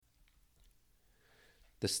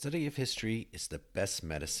The study of history is the best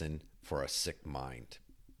medicine for a sick mind.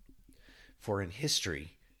 For in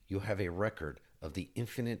history, you have a record of the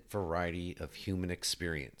infinite variety of human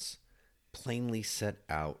experience, plainly set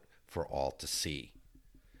out for all to see.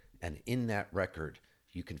 And in that record,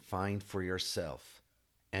 you can find for yourself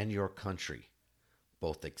and your country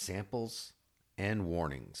both examples and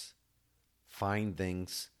warnings, fine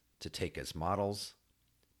things to take as models,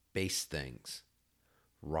 base things,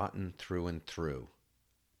 rotten through and through,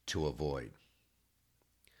 to avoid.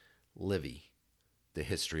 Livy, The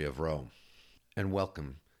History of Rome. And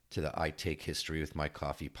welcome to the I Take History with My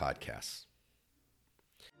Coffee podcast.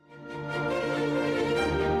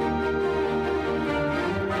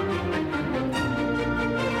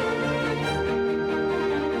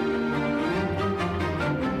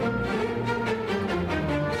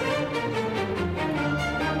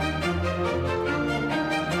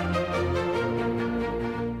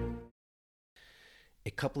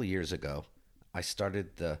 A couple of years ago, I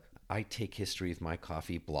started the I Take History with My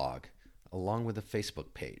Coffee blog along with a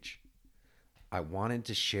Facebook page. I wanted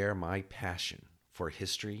to share my passion for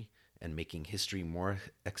history and making history more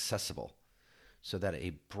accessible so that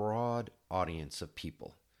a broad audience of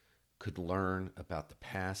people could learn about the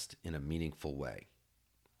past in a meaningful way.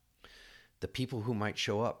 The people who might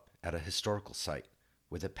show up at a historical site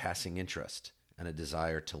with a passing interest and a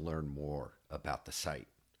desire to learn more about the site.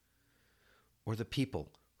 Or the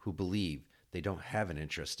people who believe they don't have an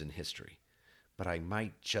interest in history, but I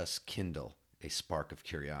might just kindle a spark of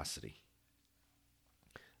curiosity.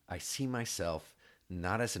 I see myself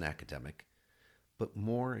not as an academic, but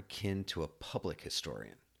more akin to a public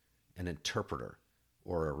historian, an interpreter,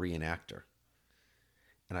 or a reenactor.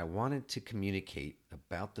 And I wanted to communicate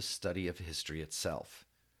about the study of history itself,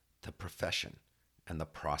 the profession, and the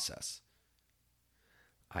process.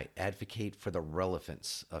 I advocate for the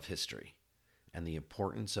relevance of history and the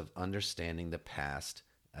importance of understanding the past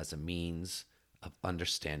as a means of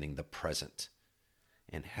understanding the present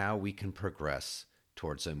and how we can progress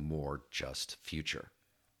towards a more just future.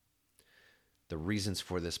 The reasons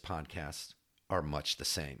for this podcast are much the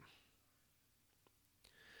same.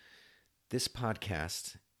 This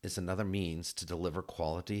podcast is another means to deliver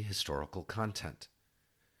quality historical content.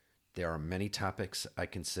 There are many topics I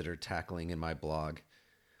considered tackling in my blog,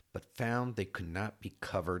 but found they could not be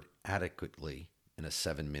covered adequately in a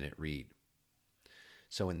 7-minute read.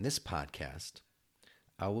 So in this podcast,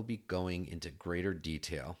 I will be going into greater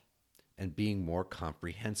detail and being more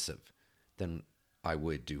comprehensive than I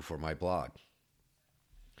would do for my blog.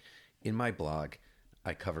 In my blog,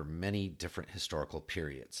 I cover many different historical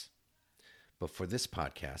periods, but for this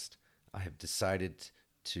podcast, I have decided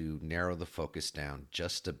to narrow the focus down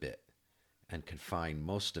just a bit and confine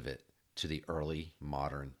most of it to the early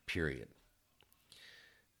modern period.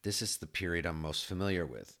 This is the period I'm most familiar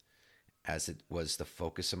with, as it was the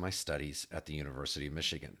focus of my studies at the University of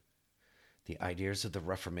Michigan. The ideas of the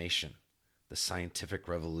Reformation, the scientific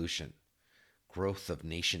revolution, growth of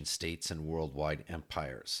nation states and worldwide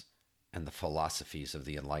empires, and the philosophies of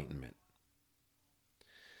the Enlightenment.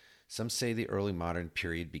 Some say the early modern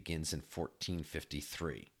period begins in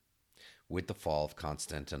 1453, with the fall of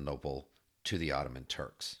Constantinople to the Ottoman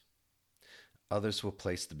Turks. Others will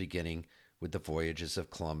place the beginning with the voyages of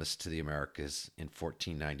Columbus to the Americas in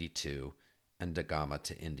 1492 and Da Gama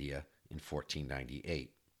to India in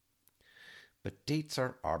 1498. But dates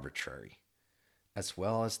are arbitrary, as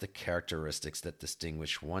well as the characteristics that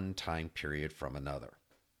distinguish one time period from another.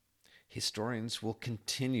 Historians will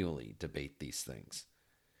continually debate these things.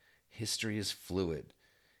 History is fluid,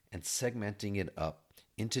 and segmenting it up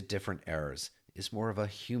into different eras is more of a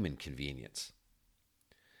human convenience.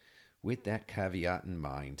 With that caveat in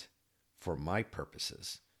mind, for my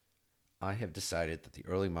purposes, I have decided that the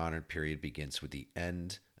early modern period begins with the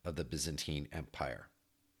end of the Byzantine Empire,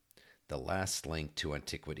 the last link to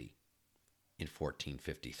antiquity, in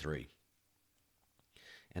 1453.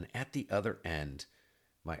 And at the other end,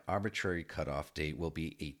 my arbitrary cutoff date will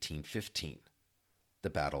be 1815, the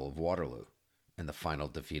Battle of Waterloo, and the final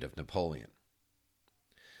defeat of Napoleon.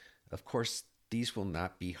 Of course, these will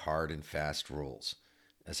not be hard and fast rules,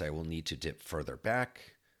 as I will need to dip further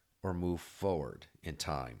back or move forward in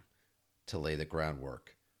time to lay the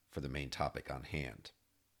groundwork for the main topic on hand.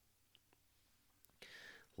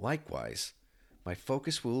 Likewise, my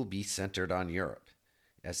focus will be centered on Europe,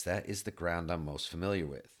 as that is the ground I'm most familiar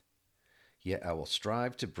with. Yet I will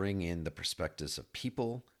strive to bring in the perspectives of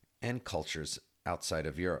people and cultures outside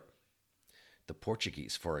of Europe. The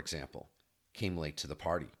Portuguese, for example, came late to the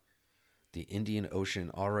party. The Indian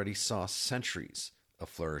Ocean already saw centuries of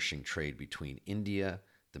flourishing trade between India,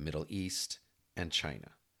 the Middle East, and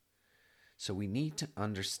China. So we need to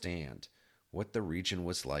understand what the region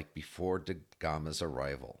was like before da Gama's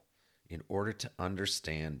arrival in order to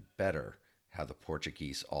understand better how the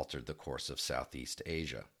Portuguese altered the course of Southeast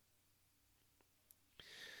Asia.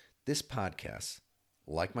 This podcast,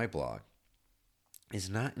 like my blog, is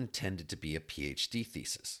not intended to be a PhD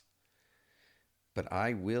thesis, but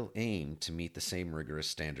I will aim to meet the same rigorous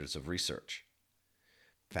standards of research.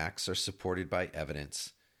 Facts are supported by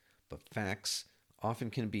evidence, but facts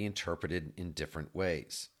often can be interpreted in different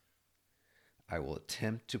ways. I will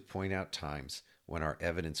attempt to point out times when our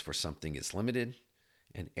evidence for something is limited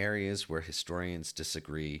and areas where historians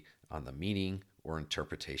disagree on the meaning or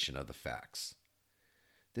interpretation of the facts.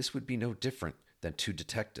 This would be no different than two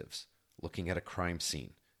detectives looking at a crime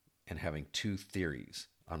scene and having two theories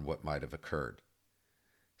on what might have occurred.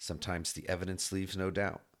 Sometimes the evidence leaves no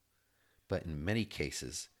doubt, but in many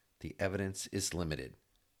cases, the evidence is limited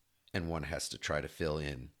and one has to try to fill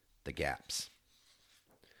in the gaps.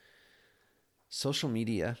 Social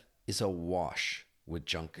media is awash with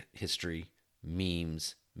junk history,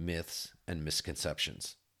 memes, myths, and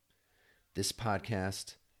misconceptions. This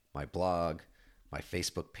podcast, my blog, my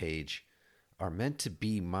Facebook page are meant to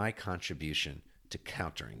be my contribution to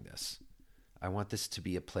countering this. I want this to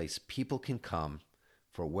be a place people can come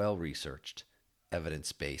for well-researched,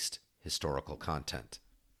 evidence-based historical content.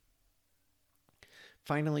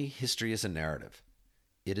 Finally, history is a narrative.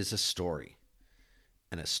 It is a story.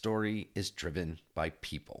 And a story is driven by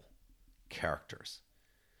people, characters.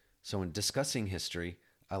 So in discussing history,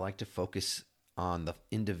 I like to focus on the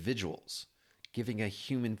individuals, giving a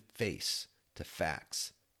human face to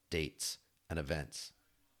facts, dates, and events.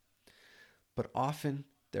 But often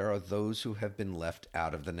there are those who have been left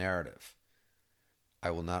out of the narrative. I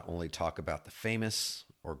will not only talk about the famous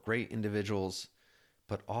or great individuals,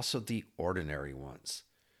 but also the ordinary ones,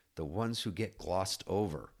 the ones who get glossed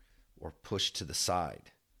over or pushed to the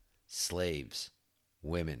side: slaves,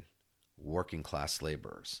 women, working class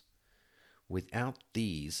laborers. Without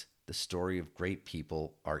these, the story of great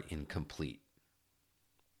people are incomplete.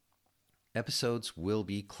 Episodes will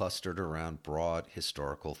be clustered around broad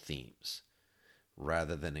historical themes,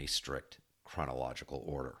 rather than a strict chronological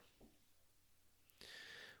order.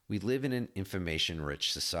 We live in an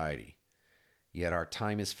information-rich society, yet our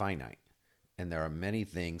time is finite, and there are many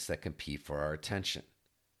things that compete for our attention.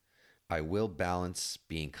 I will balance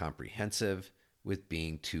being comprehensive with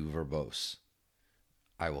being too verbose.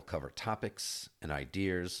 I will cover topics and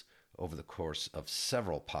ideas over the course of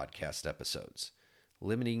several podcast episodes,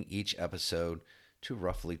 limiting each episode to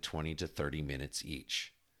roughly 20 to 30 minutes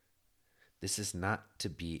each. This is not to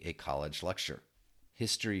be a college lecture.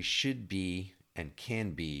 History should be and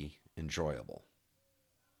can be enjoyable.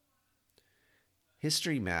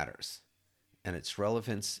 History matters, and its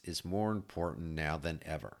relevance is more important now than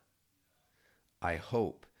ever. I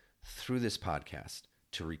hope through this podcast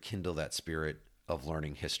to rekindle that spirit of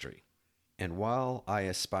learning history. And while I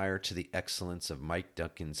aspire to the excellence of Mike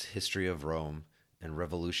Duncan's History of Rome and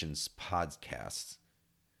Revolutions podcasts,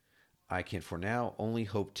 I can for now only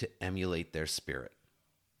hope to emulate their spirit.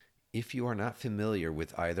 If you are not familiar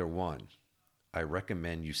with either one, I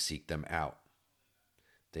recommend you seek them out.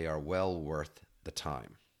 They are well worth the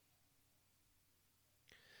time.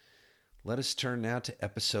 Let us turn now to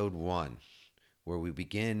episode 1, where we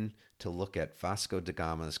begin to look at Vasco da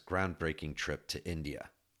Gama's groundbreaking trip to India.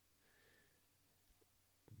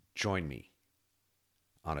 Join me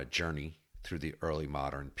on a journey through the early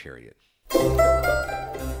modern period.